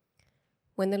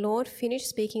When the Lord finished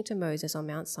speaking to Moses on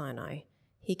Mount Sinai,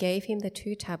 he gave him the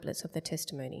 2 tablets of the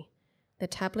testimony, the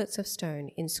tablets of stone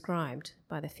inscribed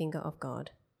by the finger of God.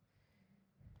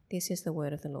 This is the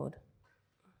word of the Lord.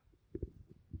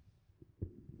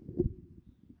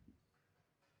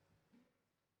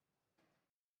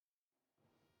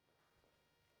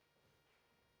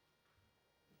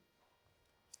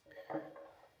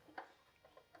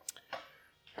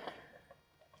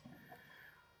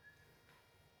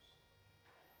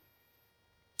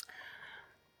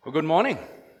 Well, good morning.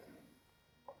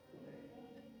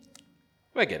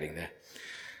 We're getting there.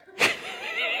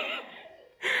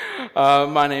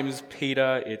 My name is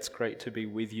Peter. It's great to be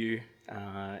with you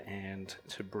and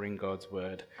to bring God's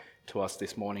word to us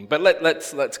this morning. But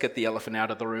let's get the elephant out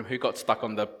of the room. Who got stuck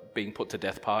on the being put to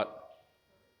death part?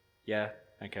 Yeah?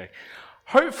 Okay.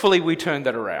 Hopefully we turned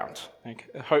that around.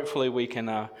 Okay. Hopefully we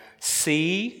can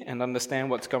see and understand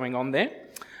what's going on there.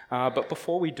 But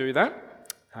before we do that,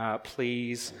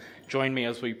 please join me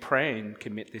as we pray and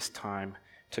commit this time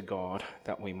to God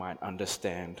that we might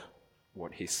understand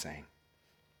what he's saying.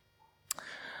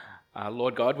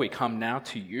 Lord God, we come now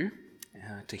to you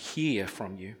to hear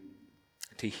from you,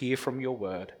 to hear from your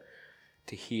word,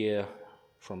 to hear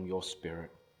from your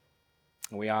spirit.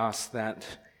 We ask that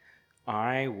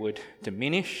I would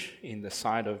diminish in the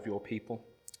sight of your people,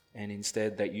 and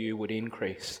instead that you would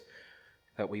increase,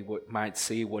 that we might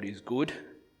see what is good,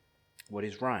 what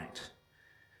is right,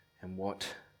 and what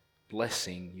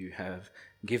blessing you have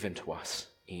given to us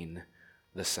in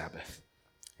the Sabbath.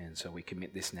 And so we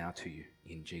commit this now to you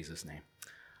in Jesus' name.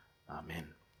 Amen.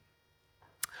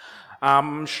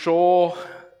 I'm sure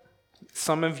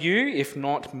some of you, if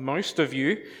not most of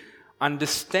you,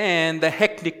 understand the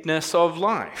hecticness of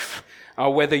life.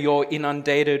 Whether you're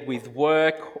inundated with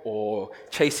work or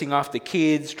chasing after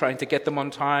kids, trying to get them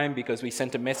on time because we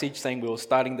sent a message saying we were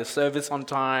starting the service on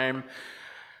time.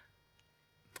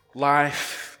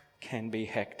 Life can be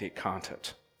hectic, can't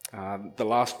it? The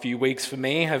last few weeks for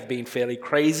me have been fairly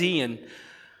crazy, and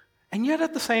yet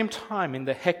at the same time, in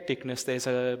the hecticness, there's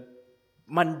a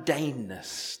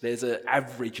mundaneness, there's an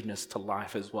averageness to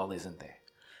life as well, isn't there?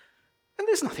 And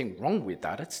there's nothing wrong with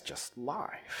that, it's just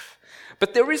life.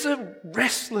 But there is a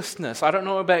restlessness, I don't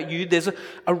know about you, there's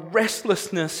a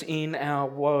restlessness in our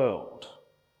world.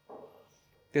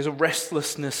 There's a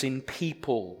restlessness in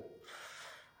people.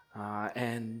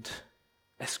 And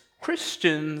as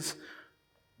Christians,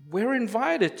 we're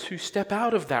invited to step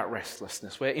out of that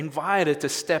restlessness. We're invited to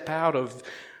step out of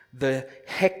the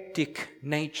hectic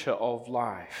nature of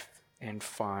life and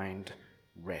find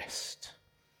rest.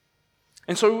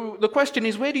 And so the question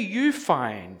is, where do you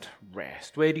find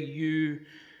rest? Where do you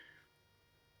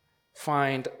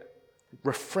find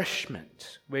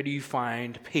refreshment? Where do you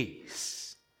find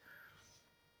peace?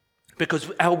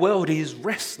 Because our world is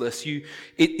restless.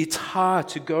 It's hard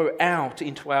to go out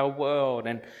into our world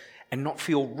and not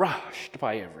feel rushed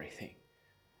by everything.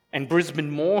 And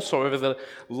Brisbane more so over the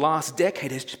last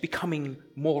decade is just becoming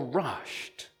more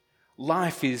rushed.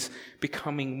 Life is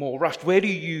becoming more rushed. Where do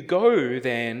you go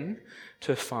then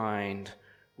to find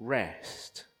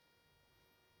rest?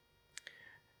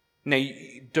 Now,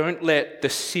 don't let the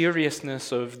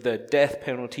seriousness of the death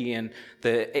penalty and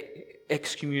the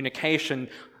excommunication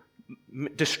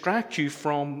distract you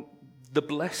from the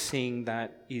blessing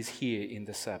that is here in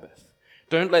the Sabbath.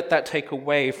 Don't let that take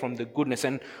away from the goodness,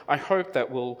 and I hope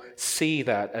that we'll see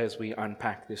that as we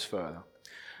unpack this further.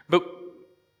 But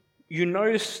you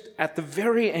notice at the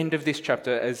very end of this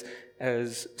chapter,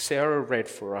 as Sarah read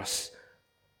for us,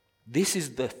 this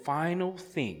is the final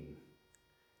thing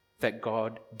that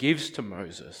God gives to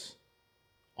Moses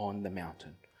on the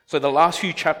mountain. So the last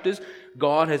few chapters,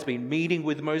 God has been meeting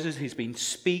with Moses. He's been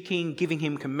speaking, giving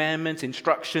him commandments,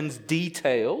 instructions,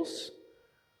 details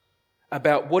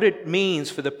about what it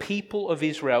means for the people of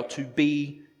Israel to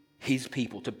be his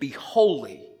people, to be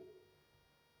holy,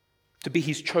 to be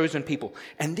his chosen people.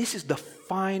 And this is the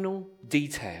final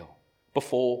detail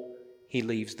before he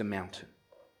leaves the mountain.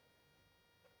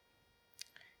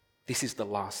 This is the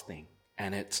last thing,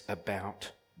 and it's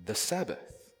about the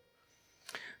Sabbath.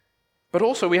 But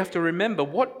also we have to remember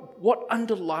what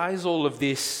underlies all of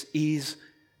this is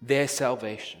their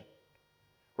salvation.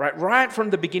 Right from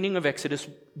the beginning of Exodus,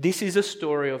 this is a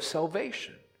story of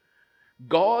salvation.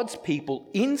 God's people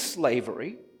in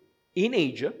slavery in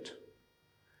Egypt,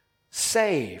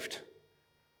 saved,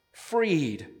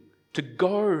 freed to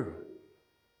go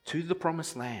to the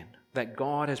promised land that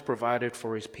God has provided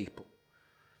for his people.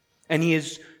 And he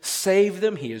has saved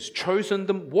them, he has chosen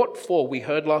them. What for? We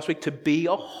heard last week, to be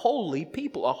a holy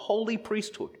people, a holy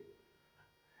priesthood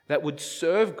that would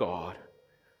serve God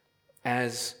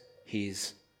as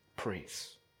his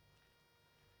priests.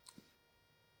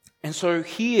 And so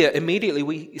here, immediately,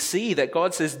 we see that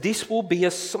God says, this will be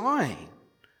a sign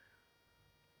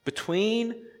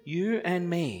between you and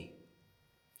me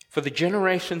for the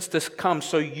generations to come,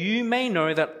 so you may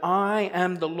know that I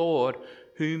am the Lord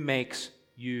who makes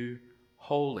you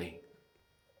holy.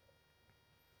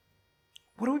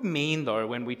 What do we mean, though,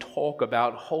 when we talk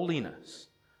about holiness?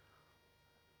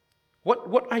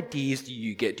 What ideas do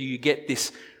you get? Do you get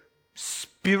this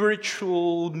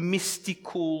spiritual,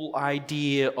 mystical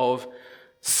idea of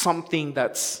something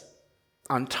that's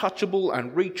untouchable,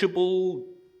 unreachable,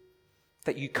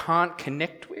 that you can't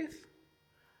connect with?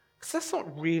 Because that's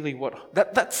not really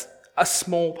that's a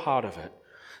small part of it.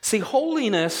 See,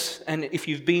 holiness, and if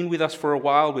you've been with us for a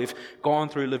while, we've gone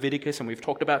through Leviticus and we've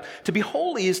talked about, to be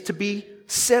holy is to be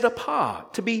set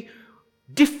apart, to be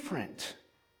different,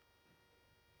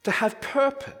 to have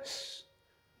purpose.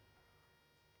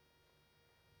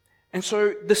 And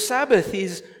so the Sabbath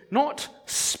is not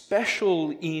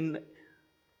special in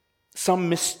some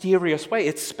mysterious way.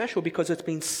 It's special because it's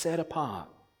been set apart.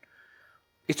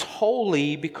 It's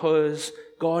holy because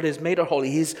God has made it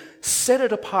holy. He's set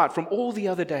it apart from all the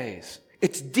other days.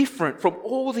 It's different from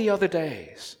all the other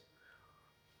days.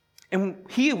 And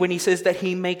here, when he says that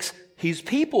he makes his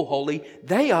people holy,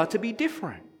 they are to be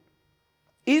different.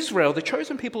 Israel, the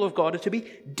chosen people of God, are to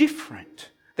be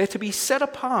different. They're to be set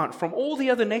apart from all the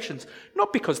other nations,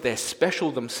 not because they're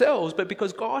special themselves, but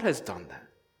because God has done that.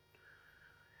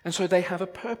 And so they have a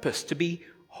purpose to be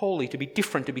holy, to be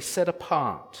different, to be set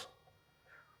apart.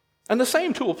 And the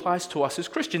same too applies to us as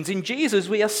Christians. In Jesus,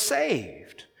 we are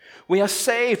saved. We are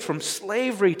saved from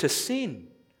slavery to sin.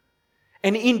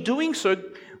 And in doing so,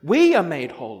 we are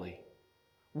made holy.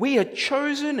 We are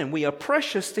chosen and we are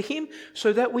precious to him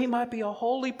so that we might be a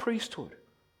holy priesthood,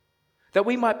 that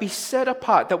we might be set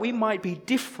apart, that we might be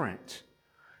different,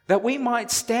 that we might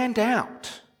stand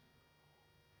out.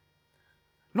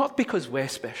 Not because we're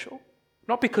special,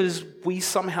 not because we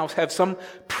somehow have some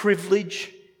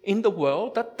privilege in the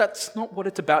world. That's not what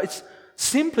it's about. It's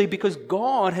simply because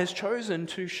God has chosen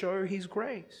to show his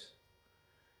grace.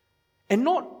 And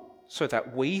not so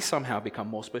that we somehow become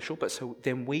more special, but so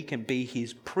then we can be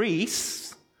his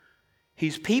priests,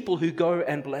 his people who go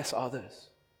and bless others.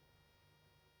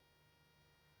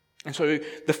 And so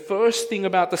the first thing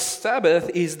about the Sabbath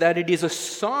is that it is a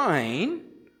sign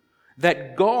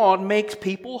that God makes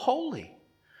people holy,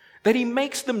 that he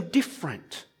makes them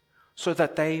different so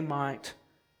that they might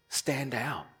stand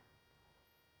out.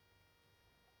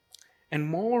 And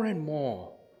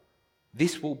more,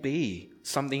 this will be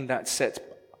something that sets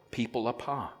people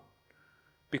apart,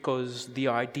 because the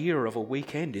idea of a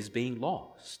weekend is being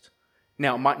lost.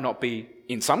 Now, it might not be,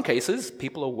 in some cases,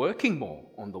 people are working more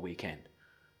on the weekend.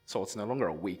 So it's no longer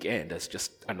a weekend, it's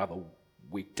just another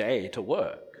weekday to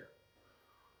work.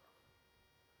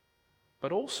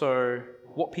 But also,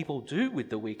 what people do with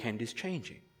the weekend is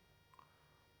changing.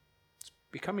 It's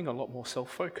becoming a lot more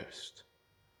self-focused.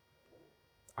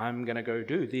 I'm going to go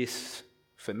do this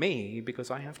for me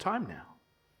because I have time now.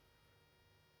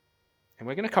 And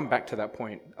we're going to come back to that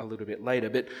point a little bit later.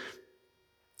 But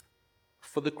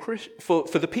for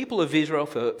the people of Israel,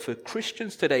 for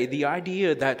Christians today, the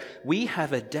idea that we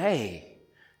have a day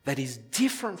that is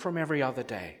different from every other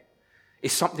day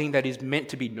is something that is meant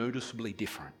to be noticeably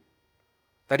different.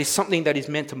 That is something that is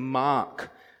meant to mark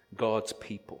God's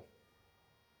people.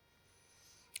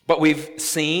 But we've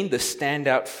seen the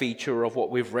standout feature of what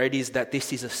we've read is that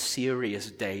this is a serious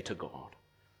day to God.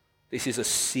 This is a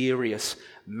serious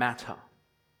matter.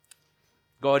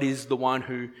 God is the one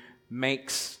who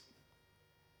makes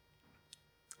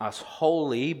us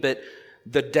holy, but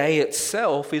the day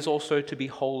itself is also to be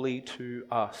holy to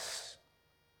us.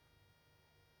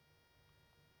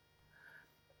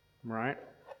 Right?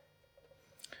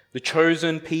 The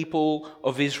chosen people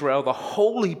of Israel, the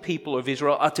holy people of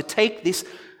Israel, are to take this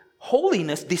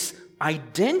holiness, this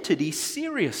identity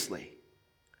seriously.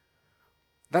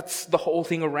 That's the whole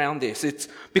thing around this. It's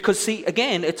because, see,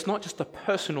 again, it's not just a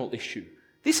personal issue.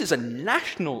 This is a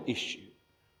national issue.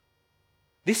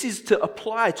 This is to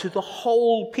apply to the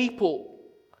whole people.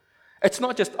 It's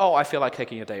not just, I feel like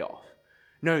taking a day off.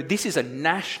 No, this is a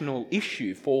national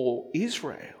issue for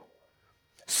Israel,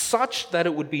 such that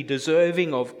it would be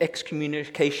deserving of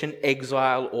excommunication,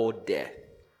 exile, or death.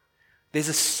 There's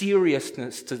a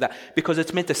seriousness to that because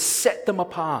it's meant to set them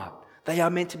apart. They are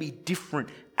meant to be different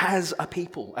as a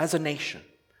people, as a nation.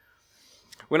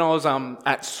 When I was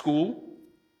at school,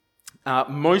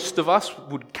 most of us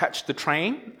would catch the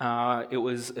train. It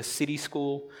was a city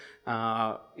school.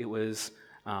 It was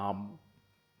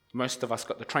Most of us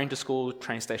got the train to school. The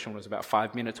train station was about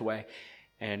 5 minutes away.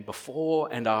 And before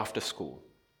and after school,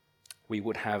 we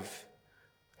would have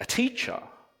a teacher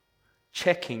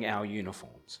checking our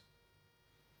uniforms.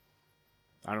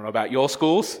 I don't know about your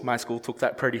schools. My school took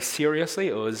that pretty seriously.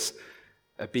 It was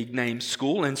a big name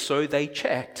school, and so they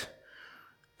checked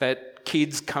that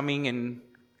kids coming and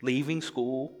leaving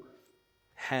school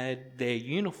had their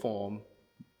uniform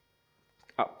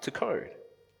up to code.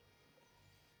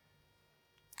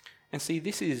 And see,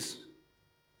 this is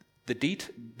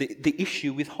the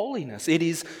issue with holiness. It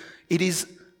is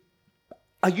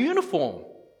a uniform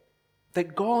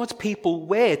that God's people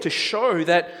wear to show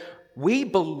that we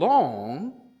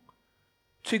belong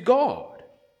to God.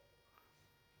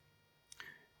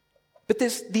 But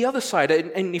there's the other side,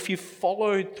 and if you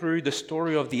followed through the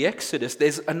story of the Exodus,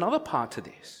 there's another part to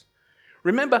this.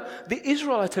 Remember, the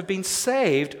Israelites have been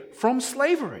saved from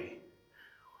slavery.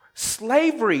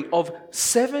 Slavery of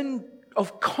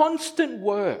constant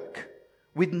work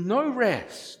with no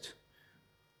rest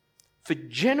for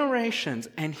generations.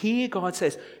 And here God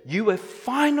says, you have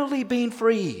finally been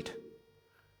freed.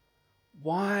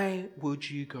 Why would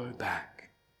you go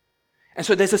back? And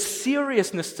so there's a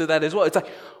seriousness to that as well. It's like,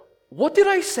 what did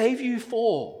I save you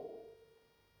for?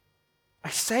 I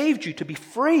saved you to be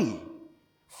free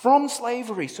from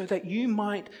slavery so that you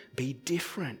might be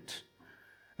different,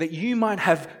 that you might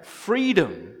have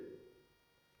freedom.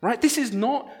 Right? This is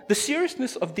not, the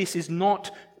seriousness of this is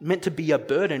not meant to be a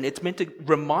burden. It's meant to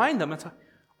remind them, it's like,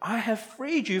 I have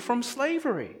freed you from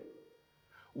slavery.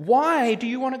 Why do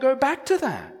you want to go back to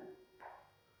that?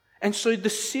 And so the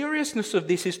seriousness of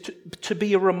this is to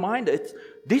be a reminder.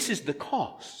 This is the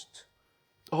cost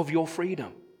of your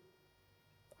freedom.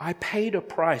 I paid a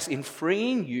price in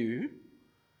freeing you.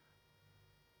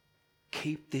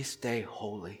 Keep this day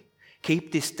holy.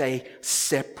 Keep this day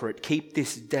separate. Keep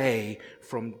this day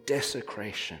from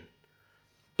desecration.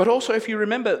 But also, if you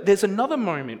remember, there's another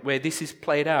moment where this is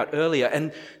played out earlier,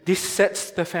 and this sets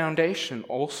the foundation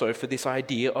also for this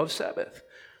idea of Sabbath.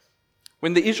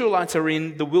 When the Israelites are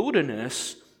in the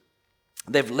wilderness,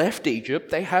 they've left Egypt,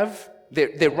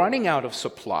 they're running out of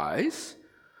supplies,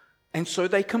 and so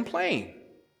they complain.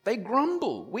 They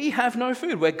grumble. We have no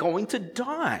food. We're going to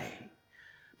die.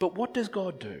 But what does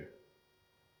God do?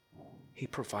 He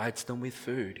provides them with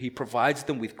food. He provides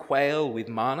them with quail, with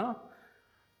manna.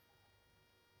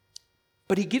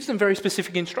 But he gives them very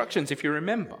specific instructions, if you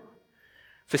remember.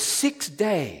 For 6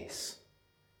 days,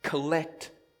 collect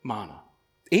manna.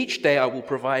 Each day I will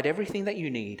provide everything that you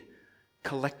need.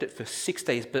 Collect it for 6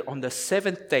 days, but on the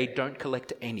 7th day, don't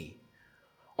collect any.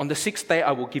 On the 6th day,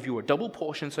 I will give you a double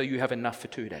portion so you have enough for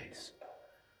 2 days.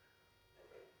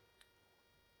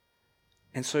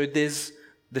 And so there's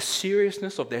the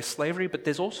seriousness of their slavery, but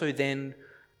there's also then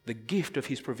the gift of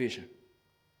his provision.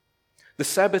 The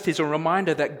Sabbath is a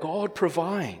reminder that God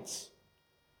provides.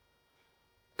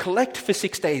 Collect for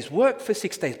 6 days, work for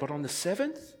 6 days, but on the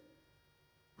 7th,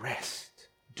 rest.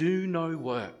 Do no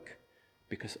work,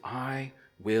 because I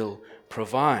will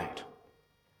provide.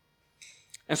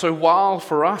 And so while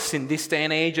for us in this day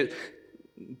and age,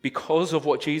 because of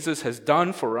what Jesus has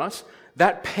done for us,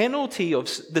 that penalty of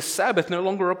the Sabbath no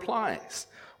longer applies.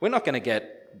 We're not going to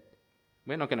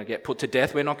get put to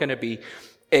death. We're not going to be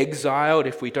exiled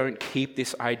if we don't keep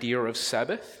this idea of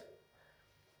Sabbath.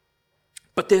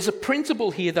 But there's a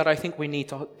principle here that I think we need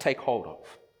to take hold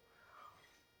of.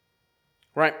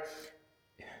 Right?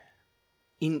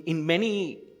 In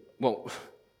many parts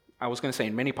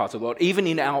of the world, even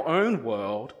in our own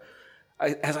world,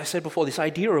 as I said before, this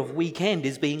idea of weekend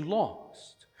is being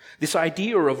lost. This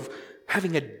idea of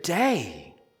having a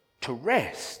day to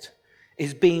rest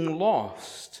is being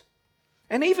lost.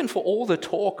 And even for all the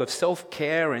talk of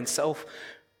self-care and self-help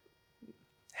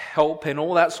and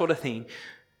all that sort of thing,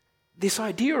 this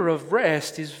idea of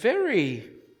rest is very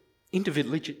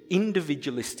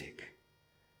individualistic.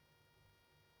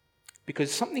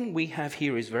 Because something we have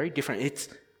here is very different.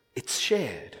 It's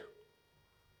shared.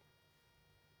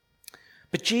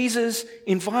 But Jesus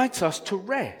invites us to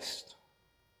rest.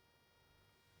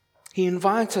 He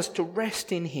invites us to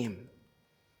rest in him.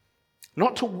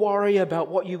 Not to worry about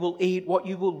what you will eat, what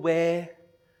you will wear.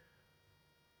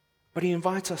 But he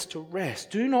invites us to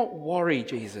rest. Do not worry,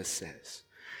 Jesus says.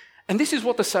 And this is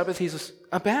what the Sabbath is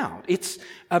about. It's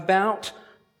about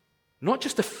not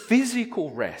just a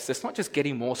physical rest. It's not just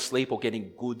getting more sleep or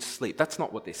getting good sleep. That's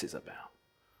not what this is about.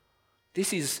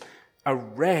 This is a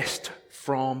rest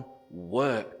from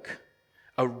work,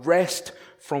 a rest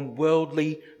from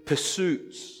worldly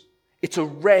pursuits. It's a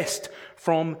rest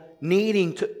from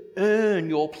needing to earn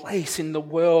your place in the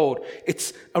world.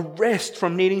 It's a rest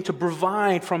from needing to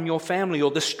provide from your family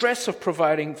or the stress of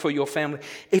providing for your family.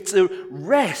 It's a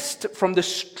rest from the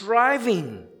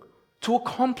striving to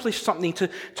accomplish something, to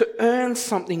earn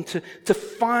something, to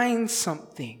find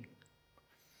something.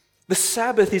 The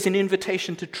Sabbath is an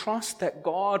invitation to trust that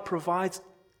God provides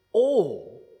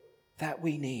all that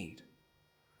we need.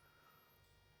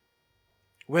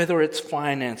 Whether it's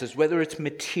finances, whether it's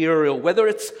material, whether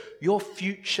it's your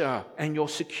future and your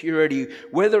security,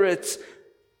 whether it's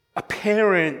a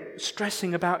parent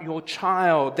stressing about your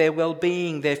child, their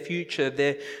well-being, their future,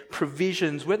 their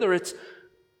provisions, whether it's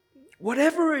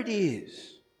whatever it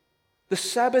is, the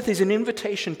Sabbath is an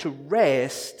invitation to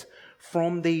rest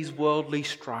from these worldly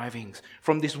strivings,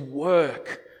 from this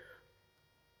work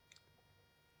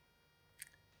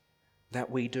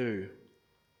that we do.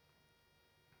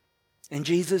 And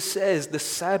Jesus says the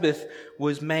Sabbath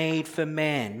was made for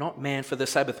man, not man for the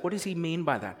Sabbath. What does he mean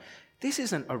by that? This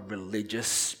isn't a religious,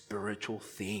 spiritual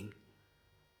thing.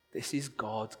 This is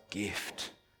God's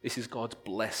gift. This is God's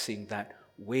blessing that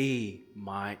we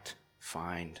might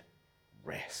find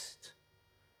rest.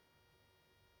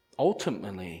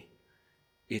 Ultimately,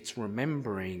 it's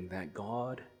remembering that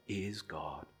God is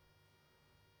God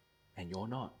and you're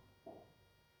not.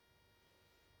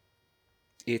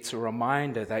 It's a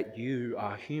reminder that you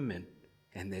are human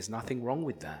and there's nothing wrong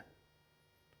with that.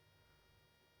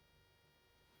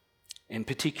 And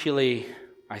particularly,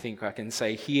 I think I can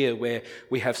say here, where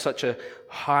we have such a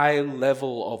high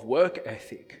level of work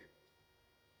ethic,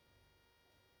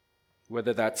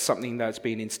 whether that's something that's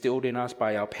been instilled in us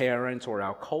by our parents or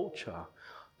our culture,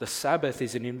 the Sabbath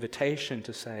is an invitation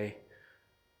to say,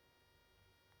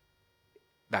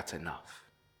 that's enough.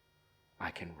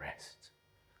 I can rest.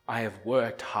 I have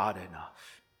worked hard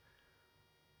enough.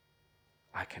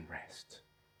 I can rest.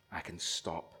 I can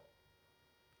stop.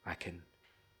 I can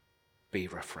be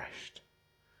refreshed.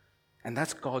 And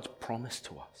that's God's promise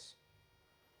to us.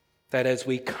 That as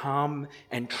we come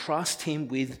and trust Him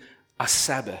with a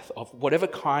Sabbath of whatever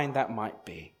kind that might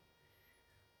be,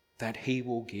 that He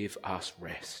will give us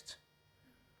rest.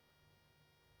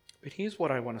 But here's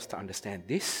what I want us to understand.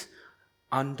 This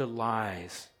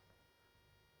underlies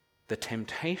the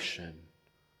temptation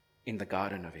in the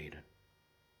Garden of Eden.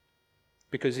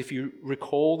 Because if you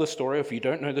recall the story, if you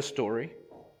don't know the story,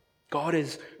 God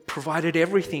has provided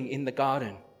everything in the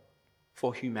garden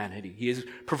for humanity. He has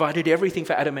provided everything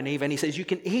for Adam and Eve, and He says you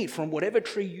can eat from whatever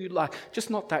tree you like, just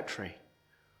not that tree.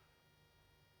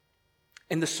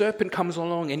 And the serpent comes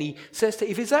along and he says to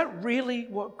Eve, is that really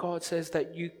what God says,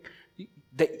 that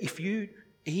if you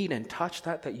eat and touch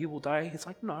that you will die? It's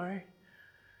like, no.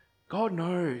 God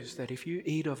knows that if you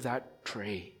eat of that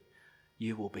tree,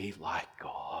 you will be like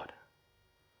God.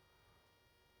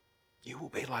 You will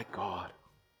be like God.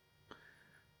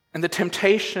 And the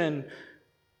temptation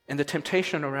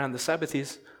around the Sabbath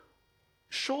is,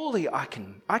 surely I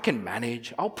can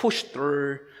manage. I'll push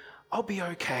through. I'll be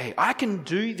okay. I can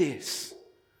do this.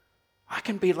 I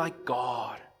can be like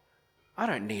God. I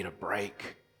don't need a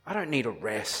break. I don't need a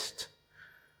rest.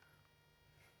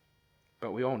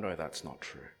 But we all know that's not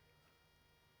true.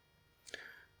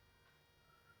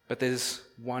 But there's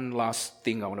one last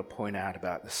thing I want to point out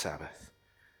about the Sabbath.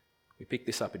 We pick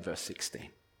this up in verse 16.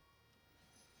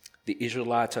 The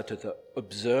Israelites are to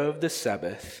observe the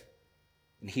Sabbath,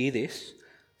 and hear this,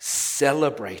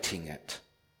 celebrating it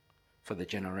for the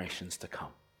generations to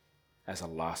come as a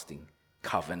lasting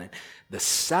covenant. The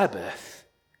Sabbath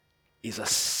is a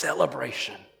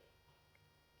celebration.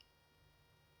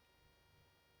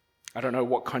 I don't know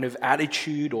what kind of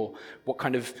attitude or what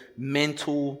kind of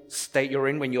mental state you're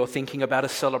in when you're thinking about a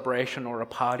celebration or a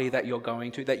party that you're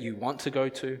going to, that you want to go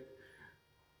to.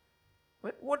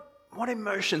 What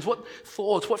emotions, what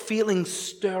thoughts, what feelings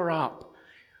stir up?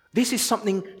 This is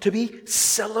something to be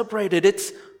celebrated.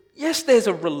 Yes, there's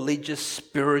a religious,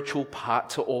 spiritual part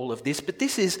to all of this, but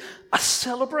this is a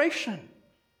celebration.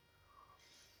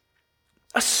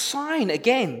 A sign,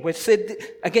 again, God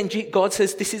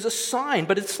says this is a sign,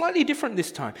 but it's slightly different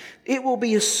this time. It will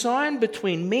be a sign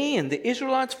between me and the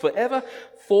Israelites forever,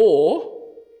 for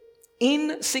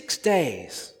in 6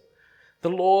 days the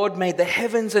Lord made the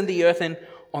heavens and the earth, and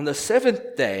on the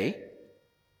seventh day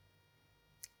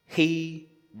He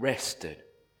rested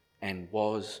and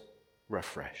was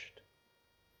refreshed.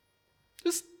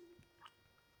 Just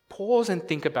pause and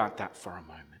think about that for a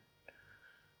moment.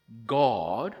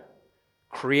 God,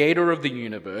 creator of the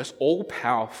universe,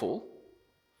 all-powerful,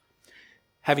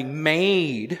 having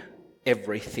made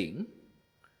everything,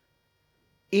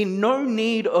 in no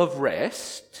need of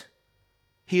rest,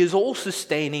 He is all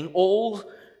sustaining, all...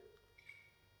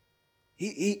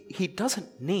 He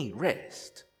doesn't need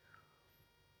rest.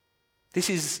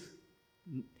 He's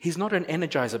not an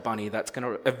Energizer bunny that's going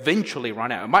to eventually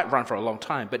run out. It might run for a long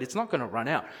time, but it's not going to run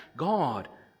out. God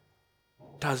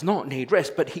does not need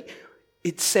rest, but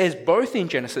it says both in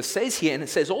Genesis, says here, and it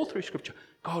says all through Scripture,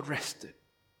 God rested.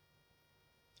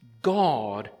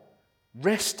 God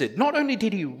rested. Not only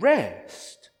did he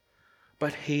rest,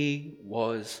 but he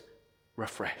was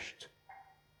refreshed.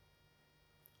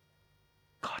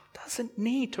 God doesn't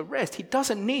need to rest. He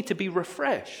doesn't need to be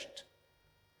refreshed.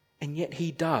 And yet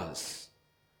he does.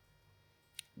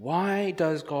 Why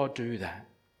does God do that?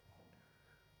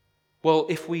 Well,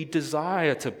 if we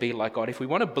desire to be like God, if we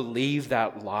want to believe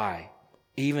that lie,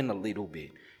 even a little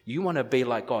bit, you want to be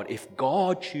like God. If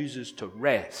God chooses to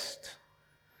rest,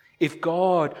 if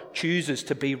God chooses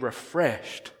to be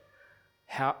refreshed,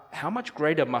 how much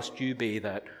greater must you be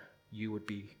that you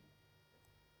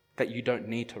don't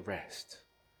need to rest?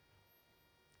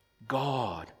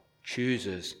 God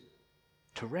chooses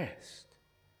to rest.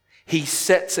 He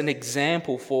sets an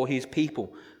example for his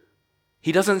people.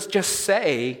 He doesn't just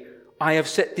say, I have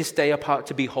set this day apart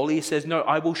to be holy. He says, no,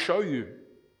 I will show you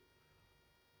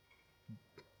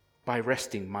by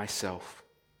resting myself.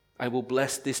 I will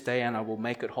bless this day and I will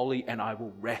make it holy and I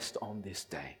will rest on this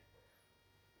day.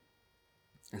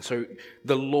 And so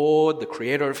the Lord, the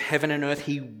creator of heaven and earth,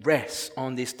 he rests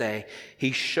on this day.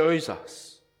 He shows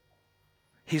us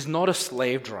he's not a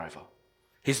slave driver.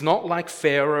 He's not like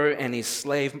Pharaoh and his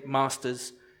slave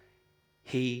masters.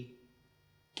 He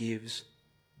gives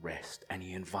rest and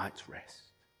he invites rest.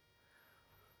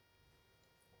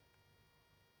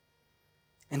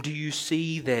 And do you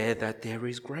see there that there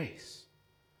is grace?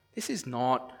 This is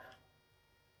not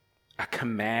a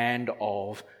command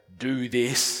of do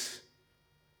this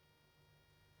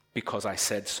because I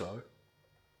said so.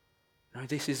 No,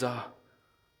 this is a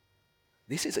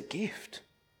gift.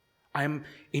 I am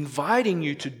inviting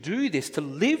you to do this, to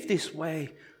live this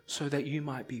way so that you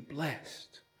might be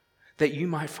blessed, that you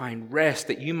might find rest,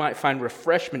 that you might find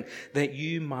refreshment, that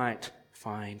you might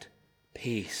find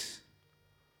peace.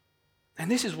 And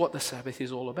this is what the Sabbath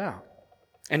is all about.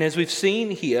 And as we've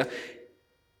seen here,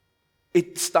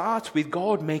 it starts with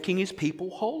God making his people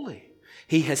holy.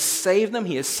 He has saved them.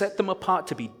 He has set them apart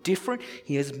to be different.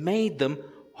 He has made them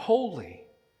holy.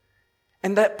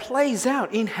 And that plays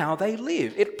out in how they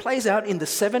live. It plays out in the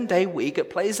 7-day week. It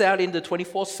plays out in the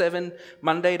 24/7,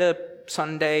 Monday to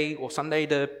Sunday or Sunday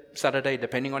to Saturday,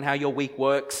 depending on how your week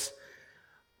works.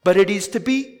 But it is to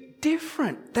be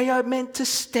different. They are meant to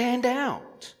stand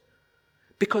out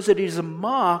because it is a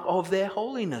mark of their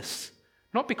holiness.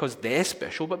 Not because they're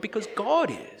special, but because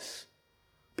God is.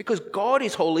 Because God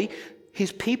is holy,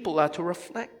 his people are to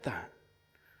reflect that.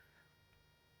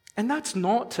 And that's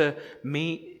not to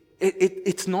me...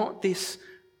 It's not this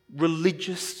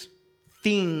religious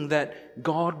thing that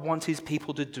God wants his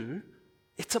people to do.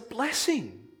 It's a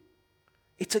blessing.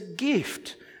 It's a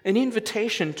gift, an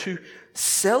invitation to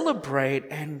celebrate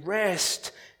and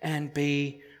rest and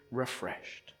be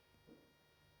refreshed.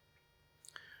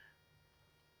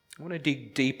 I want to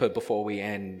dig deeper before we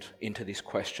end into this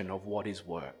question of what is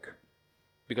work.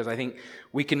 Because I think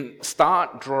we can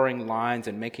start drawing lines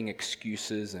and making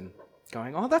excuses and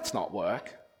going, oh, that's not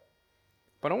work.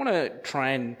 But I want to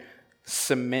try and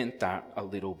cement that a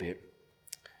little bit.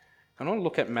 I want to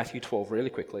look at Matthew 12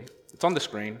 really quickly. It's on the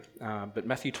screen, but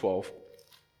Matthew 12.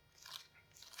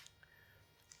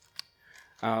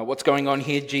 What's going on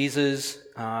here? Jesus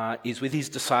is with his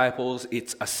disciples.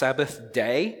 It's a Sabbath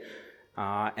day,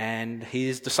 and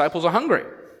his disciples are hungry.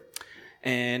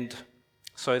 And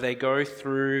so they're going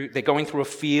through a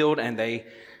field, and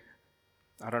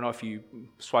I don't know if you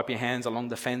swipe your hands along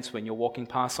the fence when you're walking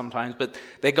past sometimes, but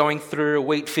they're going through a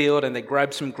wheat field and they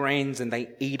grab some grains and they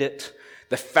eat it.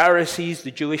 The Pharisees, the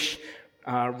Jewish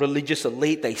religious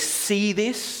elite, they see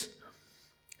this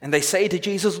and they say to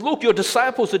Jesus, look, your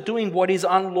disciples are doing what is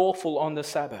unlawful on the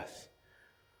Sabbath.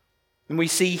 And we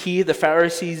see here the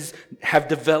Pharisees have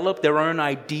developed their own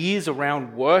ideas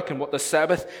around work and what the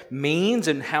Sabbath means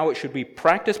and how it should be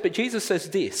practiced. But Jesus says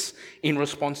this in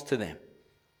response to them.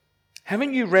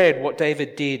 Haven't you read what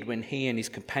David did when he and his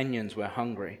companions were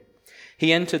hungry?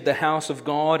 He entered the house of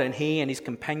God, and he and his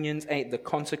companions ate the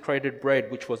consecrated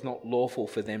bread, which was not lawful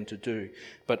for them to do,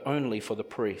 but only for the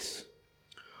priests.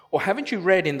 Or haven't you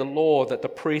read in the law that the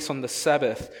priests on the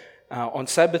Sabbath, on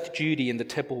Sabbath duty in the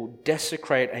temple,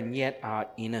 desecrate and yet are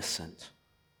innocent?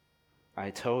 I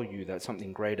tell you that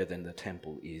something greater than the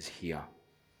temple is here.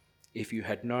 If you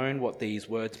had known what these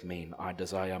words mean, I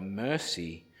desire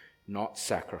mercy, not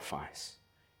sacrifice,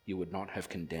 you would not have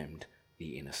condemned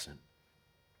the innocent.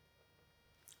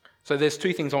 So there's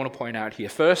two things I want to point out here.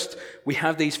 First, we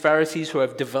have these Pharisees who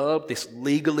have developed this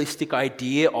legalistic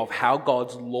idea of how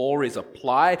God's law is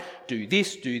applied. Do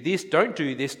this, don't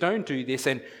do this,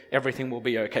 and everything will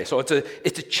be okay. So it's a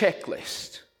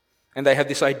checklist. And they have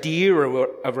this idea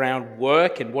around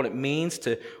work and what it means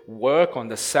to work on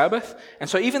the Sabbath. And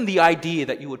so even the idea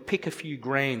that you would pick a few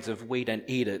grains of wheat and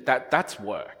eat it, that's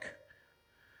work.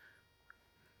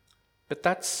 But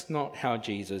that's not how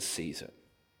Jesus sees it.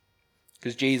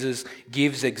 Because Jesus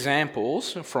gives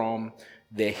examples from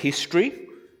their history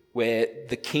where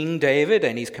the King David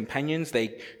and his companions,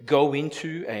 they go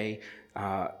into a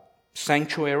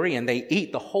sanctuary and they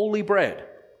eat the holy bread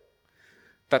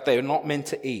that they're not meant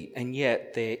to eat, and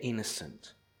yet they're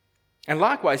innocent. And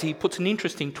likewise, he puts an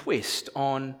interesting twist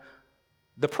on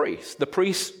the priests. The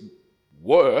priests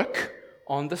work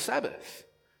on the Sabbath,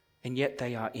 and yet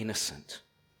they are innocent.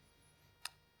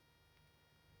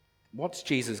 What's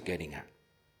Jesus getting at?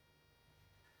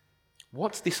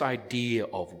 What's this idea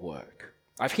of work?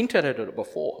 I've hinted at it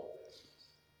before.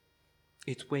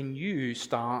 It's when you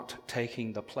start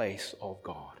taking the place of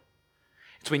God.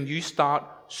 It's when you start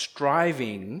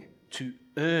striving to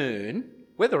earn,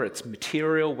 whether it's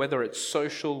material, whether it's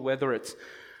social, whether it's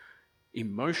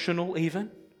emotional even.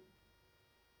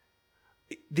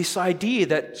 This idea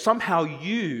that somehow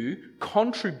you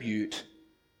contribute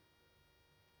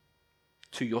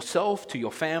to yourself, to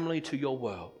your family, to your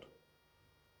world.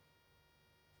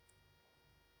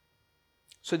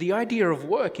 So the idea of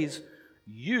work is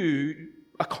you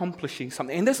accomplishing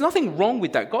something. And there's nothing wrong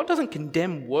with that. God doesn't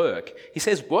condemn work. He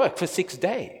says work for 6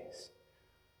 days.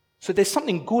 So there's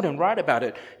something good and right about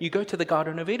it. You go to the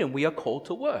Garden of Eden, we are called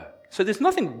to work. So there's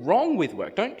nothing wrong with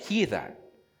work. Don't hear that.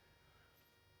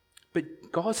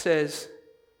 But God says,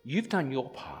 you've done your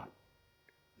part.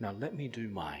 Now let me do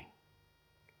mine.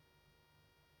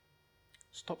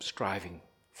 Stop striving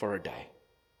for a day.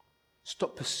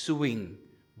 Stop pursuing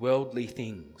worldly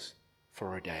things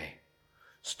for a day.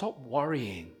 Stop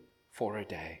worrying for a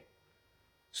day.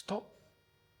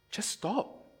 Just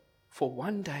stop for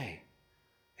one day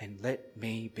and let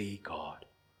me be God.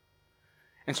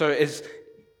 And so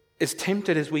as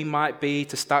tempted as we might be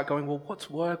to start going, well,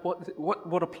 what's work?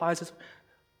 What applies?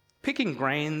 Picking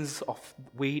grains off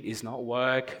wheat is not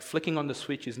work. Flicking on the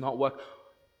switch is not work.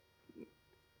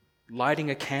 Lighting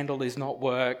a candle is not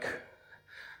work.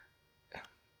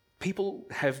 People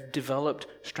have developed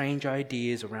strange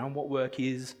ideas around what work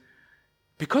is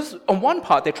because on one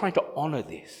part they're trying to honor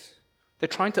this. They're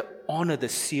trying to honor the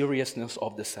seriousness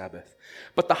of the Sabbath.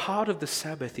 But the heart of the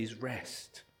Sabbath is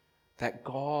rest. That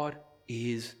God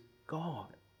is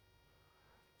God.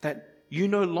 That you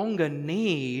no longer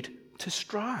need to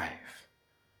strive.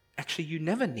 Actually, you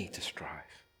never need to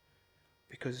strive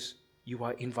because you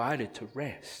are invited to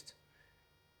rest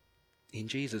in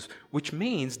Jesus, which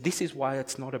means this is why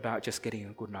it's not about just getting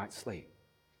a good night's sleep.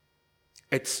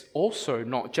 It's also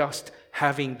not just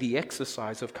having the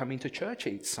exercise of coming to church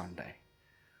each Sunday.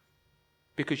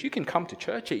 Because you can come to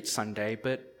church each Sunday,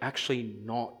 but actually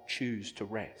not choose to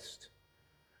rest.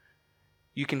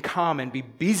 You can come and be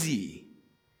busy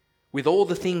with all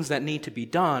the things that need to be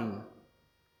done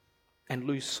and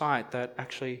lose sight that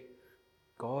actually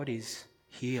God is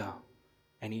here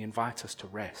and He invites us to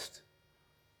rest.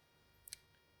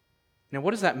 Now,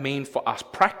 what does that mean for us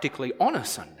practically on a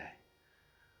Sunday?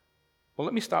 Well,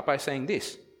 let me start by saying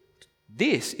this.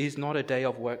 This is not a day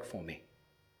of work for me.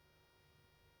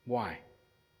 Why?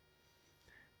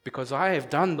 Because I have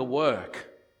done the work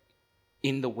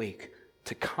in the week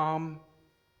to come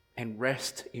and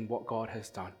rest in what God has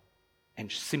done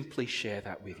and simply share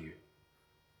that with you.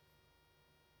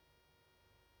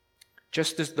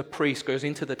 Just as the priest goes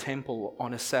into the temple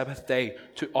on a Sabbath day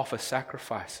to offer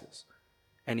sacrifices,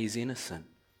 and is innocent.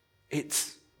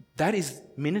 That is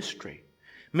ministry.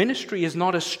 Ministry is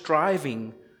not a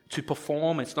striving to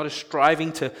perform. It's not a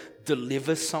striving to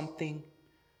deliver something.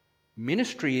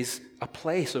 Ministry is a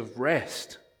place of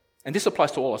rest. And this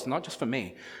applies to all of us, not just for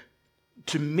me.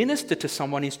 To minister to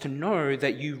someone is to know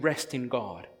that you rest in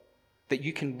God, that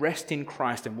you can rest in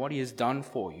Christ and what He has done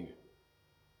for you,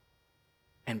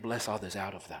 and bless others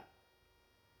out of that.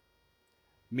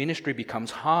 Ministry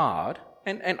becomes hard.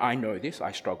 And I know this,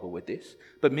 I struggle with this,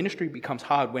 but ministry becomes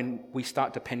hard when we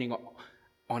start depending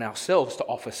on ourselves to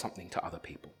offer something to other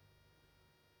people.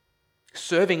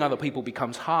 Serving other people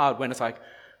becomes hard when it's like,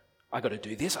 I got to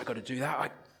do this, I got to do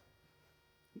that.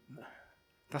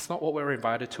 That's not what we're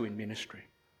invited to in ministry.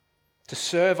 To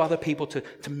serve other people,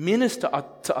 to minister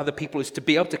to other people is to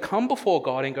be able to come before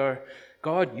God and go,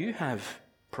 God, you have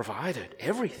provided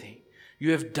everything. You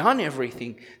have done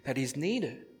everything that is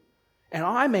needed. And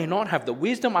I may not have the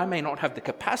wisdom, I may not have the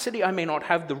capacity, I may not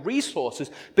have the resources,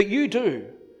 but you do.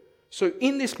 So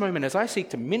in this moment, as I seek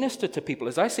to minister to people,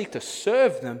 as I seek to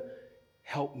serve them,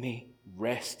 help me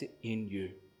rest in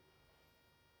you.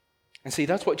 And see,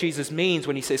 that's what Jesus means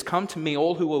when he says, come to me,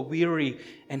 all who are weary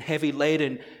and heavy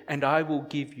laden, and I will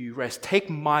give you rest. Take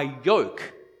my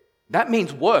yoke. That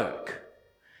means work.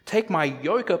 Take my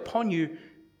yoke upon you,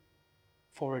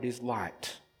 for it is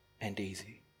light and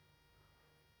easy.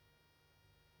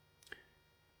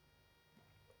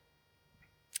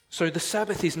 So the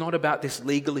Sabbath is not about this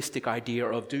legalistic idea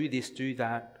of do this, do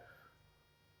that.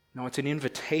 No, it's an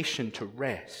invitation to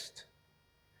rest.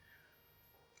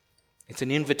 It's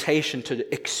an invitation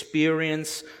to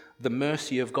experience the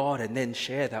mercy of God and then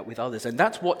share that with others. And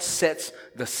that's what sets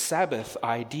the Sabbath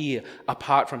idea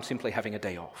apart from simply having a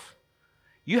day off.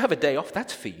 You have a day off,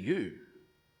 that's for you.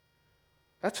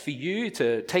 That's for you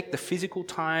to take the physical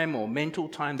time or mental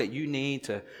time that you need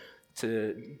to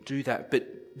do that. But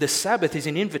the Sabbath is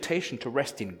an invitation to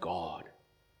rest in God.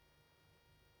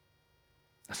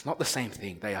 That's not the same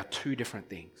thing. They are two different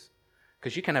things.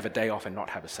 Because you can have a day off and not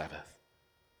have a Sabbath.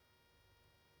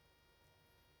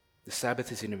 The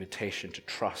Sabbath is an invitation to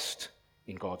trust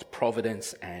in God's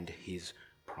providence and his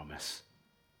promise.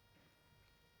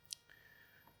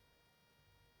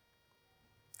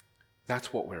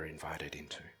 That's what we're invited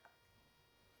into.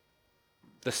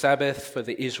 The Sabbath for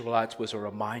the Israelites was a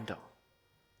reminder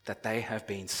that they have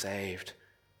been saved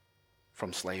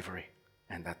from slavery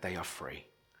and that they are free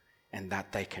and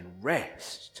that they can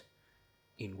rest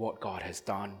in what God has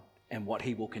done and what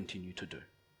he will continue to do.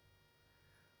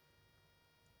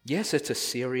 Yes, it's a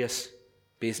serious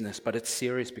business, but it's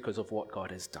serious because of what God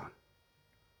has done.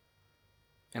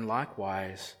 And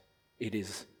likewise, it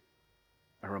is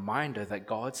a reminder that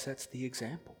God sets the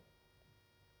example.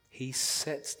 He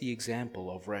sets the example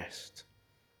of rest.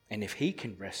 And if he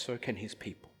can rest, so can his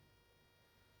people.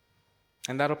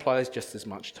 And that applies just as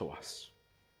much to us.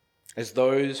 As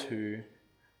those who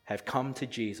have come to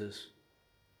Jesus,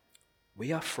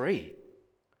 we are free.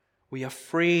 We are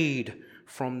freed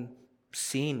from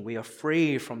sin. We are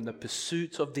free from the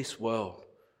pursuits of this world.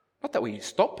 Not that we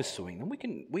stop pursuing them.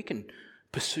 We can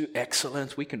pursue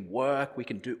excellence. We can work. We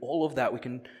can do all of that. We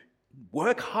can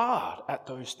work hard at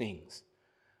those things.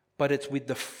 But it's with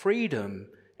the freedom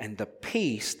and the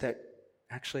peace that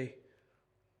actually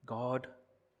God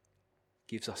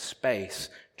gives us space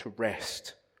to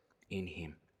rest in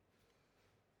him.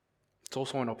 It's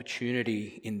also an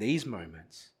opportunity in these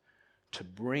moments to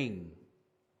bring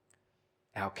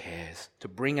our cares, to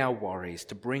bring our worries,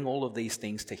 to bring all of these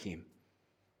things to him.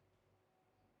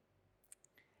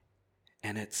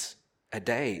 And it's a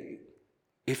day,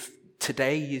 if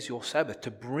today is your Sabbath,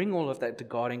 to bring all of that to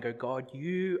God and go, God,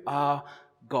 you are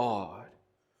God.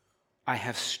 I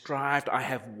have strived, I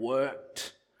have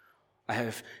worked, I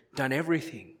have done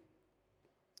everything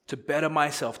to better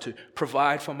myself, to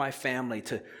provide for my family,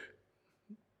 to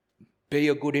be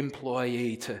a good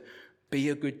employee, to be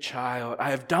a good child. I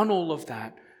have done all of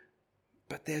that,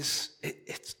 but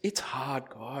it's hard,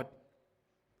 God.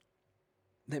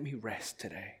 Let me rest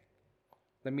today.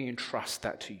 Let me entrust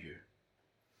that to you.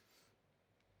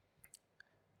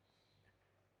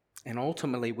 And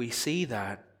ultimately, we see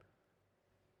that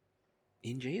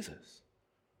in Jesus.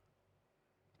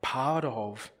 Part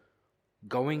of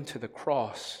going to the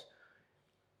cross,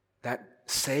 that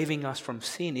saving us from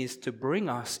sin, is to bring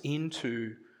us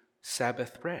into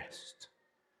Sabbath rest,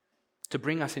 to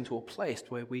bring us into a place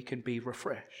where we can be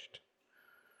refreshed.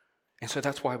 And so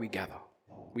that's why we gather.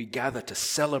 We gather to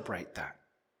celebrate that,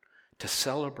 to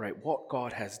celebrate what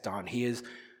God has done. He has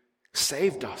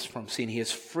saved us from sin. He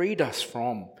has freed us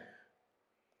from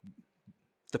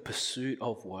the pursuit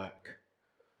of work.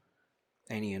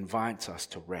 And he invites us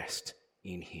to rest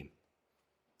in him.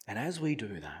 And as we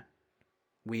do that,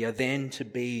 we are then to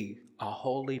be a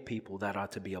holy people that are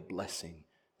to be a blessing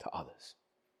to others.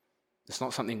 It's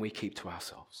not something we keep to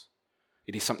ourselves.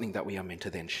 It is something that we are meant to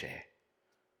then share.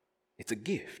 It's a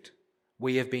gift.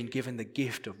 We have been given the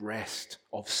gift of rest,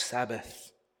 of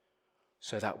Sabbath,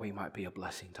 so that we might be a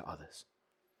blessing to others.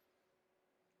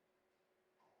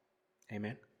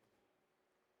 Amen.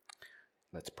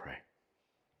 Let's pray.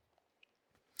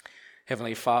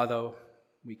 Heavenly Father,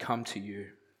 we come to you.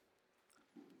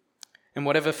 And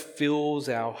whatever fills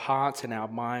our hearts and our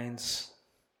minds,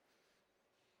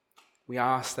 we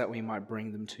ask that we might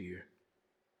bring them to you.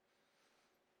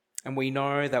 And we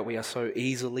know that we are so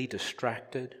easily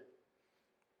distracted,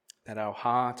 that our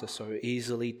hearts are so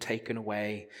easily taken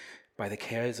away by the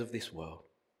cares of this world.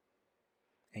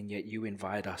 And yet you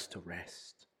invite us to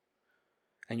rest.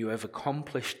 And you have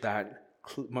accomplished that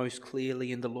most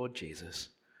clearly in the Lord Jesus,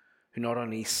 who not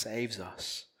only saves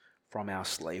us from our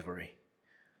slavery,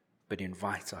 but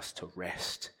invites us to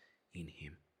rest in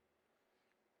him.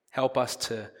 Help us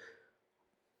to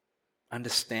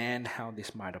understand how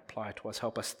this might apply to us.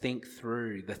 Help us think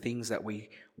through the things that we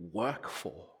work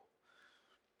for,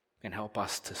 and help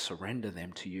us to surrender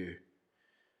them to you,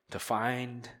 to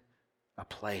find a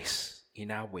place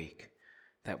in our week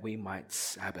that we might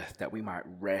Sabbath, that we might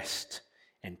rest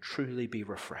and truly be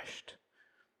refreshed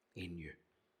in you.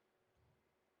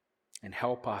 And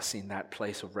help us in that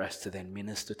place of rest to then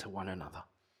minister to one another,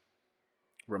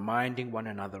 reminding one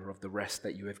another of the rest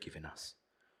that you have given us,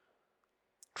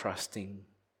 trusting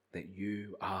that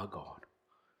you are God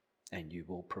and you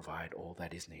will provide all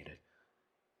that is needed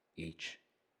each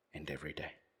and every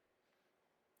day.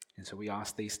 And so we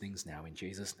ask these things now in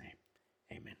Jesus' name.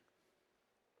 Amen.